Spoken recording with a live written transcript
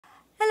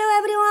Hello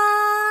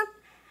everyone.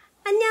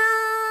 안녕.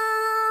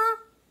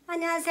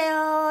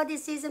 안녕하세요.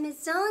 This is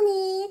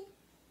Ms.Sony.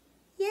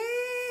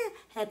 Yeah,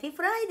 happy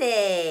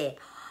Friday.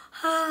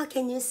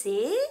 Can you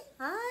see?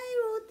 I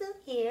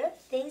wrote here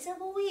days of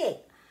a week.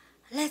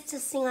 Let's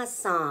sing a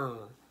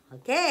song.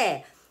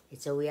 Okay,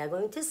 so we are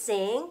going to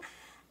sing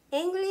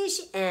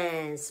English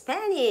and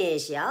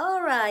Spanish.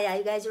 Alright, are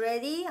you guys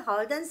ready?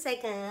 Hold on a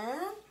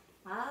second.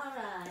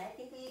 Alright, I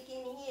think we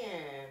can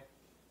hear.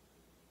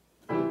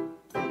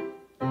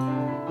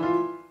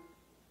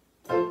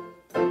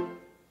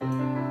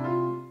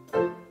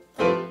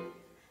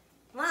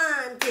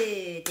 One,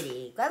 two,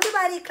 three, go.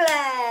 Everybody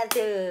clap.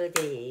 2,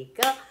 3,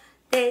 go.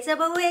 Days of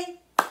a week.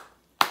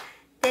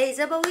 Days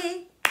of a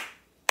week.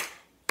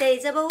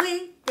 Days of a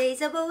week.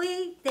 Days of a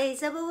week.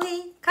 Days of a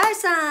week.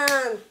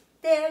 Carson.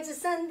 There's a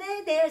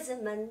Sunday, there's a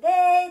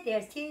Monday,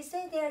 there's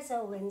Tuesday, there's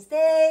a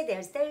Wednesday,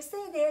 there's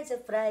Thursday, there's a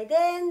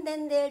Friday, and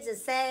then there's a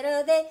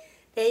Saturday.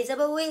 Days of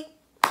a week.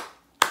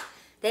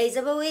 Days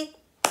of a week.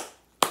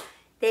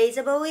 Days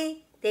of a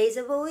week. Days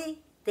of a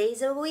week.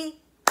 Days of a week.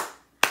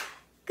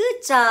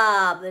 Good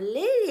job.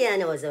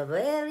 Lillian was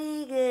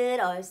very good.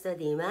 Also,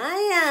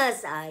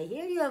 Dimayas, I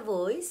hear your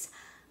voice.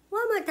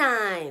 One more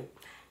time.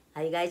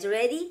 Are you guys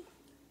ready?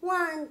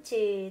 1,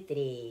 2,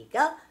 3,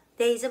 go.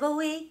 Days of a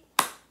week.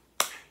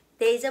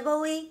 Days of a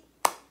week.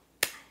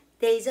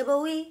 Days of a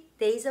week.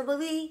 Days of a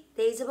week.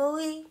 Days of a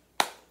week.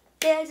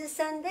 There's a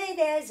Sunday,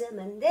 there's a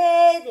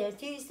Monday, there's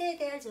Tuesday,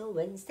 there's a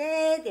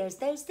Wednesday, there's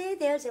Thursday,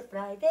 there's a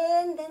Friday,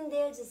 and then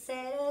there's a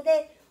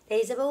Saturday.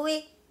 Days of a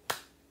week.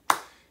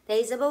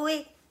 Days of a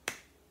week.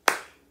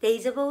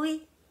 Days of a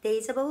week.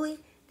 Days of a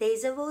week.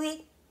 Days of a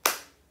week.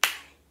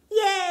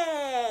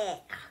 Yeah!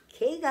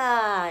 Okay,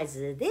 guys,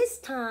 this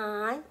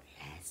time,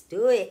 let's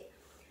do it.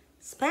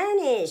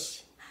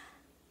 Spanish.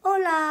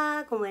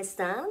 Hola, ¿cómo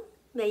están?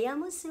 Me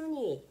llamo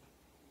Sony.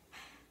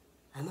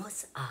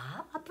 Vamos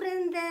a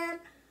aprender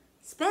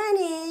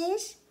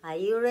Spanish. Are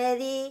you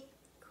ready?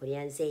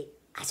 Korean say,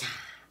 아자.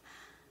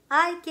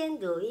 I can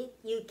do it.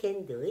 You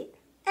can do it.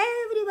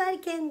 Everybody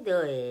can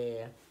do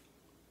it.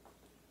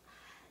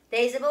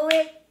 Days of a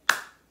week.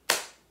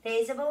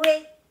 Days of a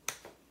week.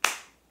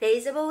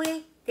 Days of a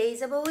week.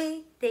 Days of a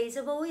week. Days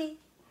of a week.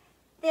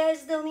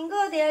 There's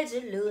Domingo, there's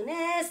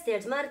Lunes,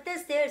 there's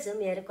Martes, there's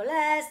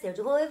Miércoles, there's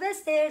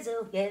Jueves, there's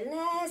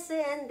Viernes,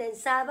 and then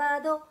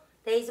Sábado.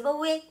 Days of a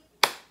week.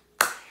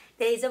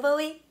 Days of a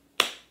week.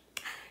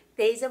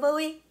 Days of a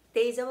week.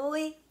 Days of a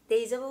week.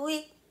 Days of a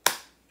week.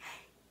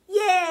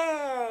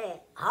 Yeah!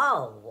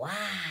 Oh,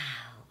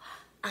 wow!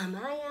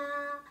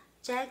 Amaya,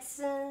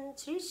 Jackson,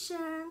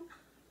 Trishan,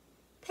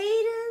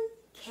 Peyton,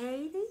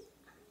 Katie,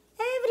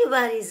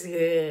 everybody's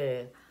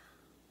good.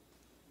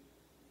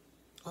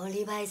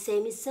 Only if I say,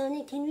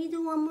 Ms.Sony, can we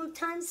do one more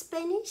time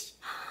Spanish?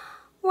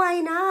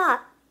 Why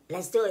not?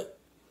 Let's do it.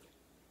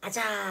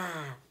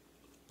 Acha.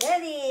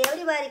 Ready?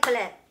 Everybody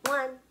clap.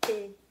 1,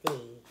 2, 3,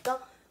 go.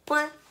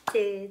 1,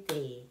 2,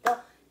 3, go.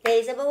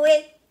 Days of a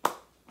week.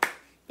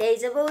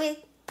 Days of a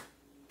week.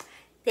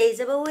 Days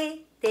of a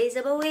week. Days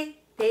of a week.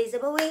 Days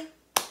of a week.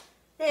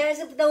 There's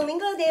a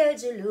Domingo,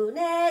 there's a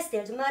Lunes,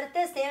 there's a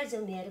Martes, there's a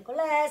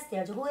Miércoles,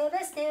 there's a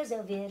Jueves, there's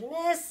a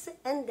Viernes,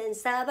 and then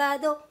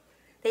Sábado.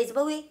 Days of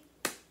a week.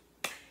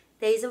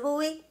 Days of a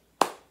week.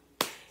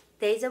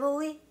 Days of a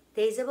week.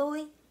 Days of a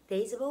week.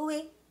 Days of a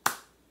week.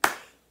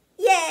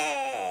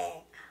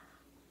 Yeah!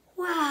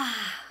 Wow!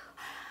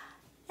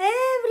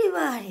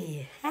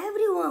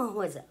 Everyone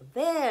was a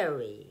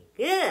very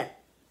good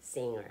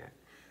singer.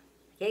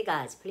 Okay,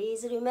 guys,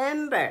 please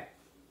remember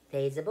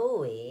days of a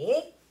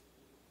week.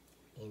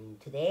 And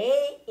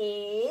today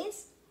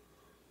is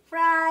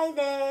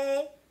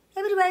Friday.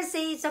 Everybody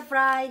say it's a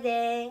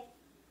Friday.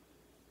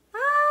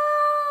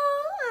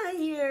 Oh, I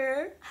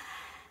hear.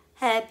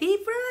 Happy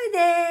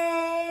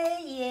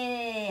Friday.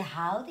 Yeah.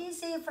 How do you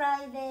say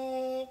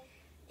Friday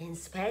in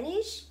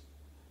Spanish?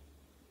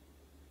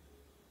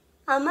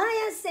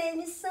 Amaya say,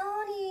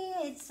 Ms.Sony,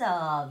 it's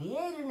a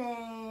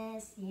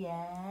Viernes.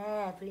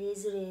 Yeah,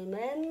 please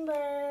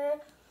remember.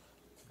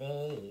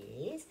 Today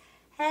is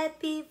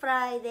Happy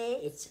Friday.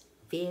 It's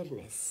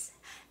Viernes.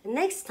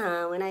 Next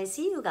time when I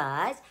see you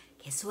guys,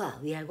 guess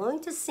what? We are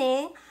going to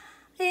sing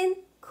in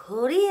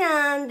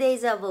Korean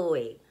days of a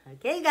week.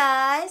 Okay,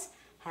 guys?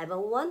 Have a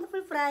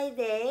wonderful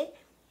Friday.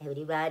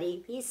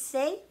 Everybody be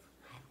safe.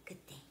 Have a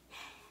good day.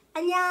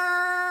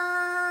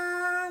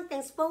 안녕.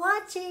 Thanks for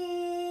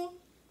watching.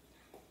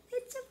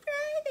 It's a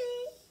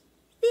Friday.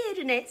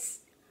 Viernes.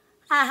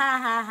 Ha ha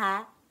ha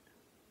ha.